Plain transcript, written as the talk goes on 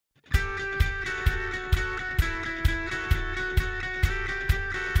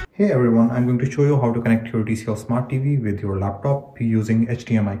Hey everyone, I'm going to show you how to connect your TCL Smart TV with your laptop using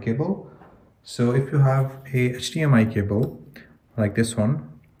HDMI cable. So if you have a HDMI cable like this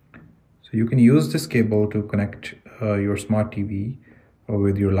one, so you can use this cable to connect your Smart TV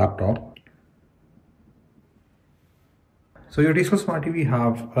with your laptop. So your TCL Smart TV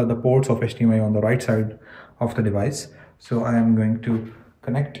have the ports of HDMI on the right side of the device. So I am going to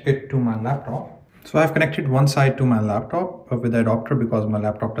connect it to my laptop. So I've connected one side to my laptop with the adapter because my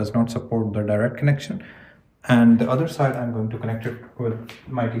laptop does not support the direct connection. And the other side I'm going to connect it with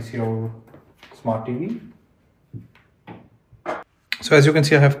my TCL Smart TV. So as you can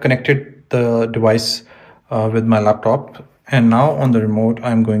see, I have connected the device with my laptop. And now on the remote,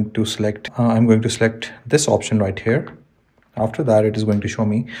 I'm going to select this option right here. After that, it is going to show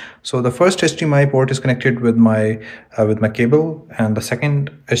me. So the first HDMI port is connected with my cable, and the second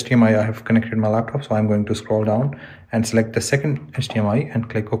HDMI I have connected my laptop. So I'm going to scroll down and select the second HDMI and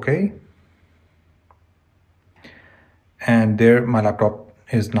click OK. And there my laptop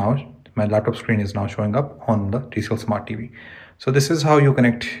screen is now showing up on the TCL Smart TV. So this is how you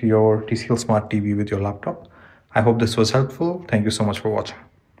connect your TCL Smart TV with your laptop. I hope this was helpful. Thank you so much for watching.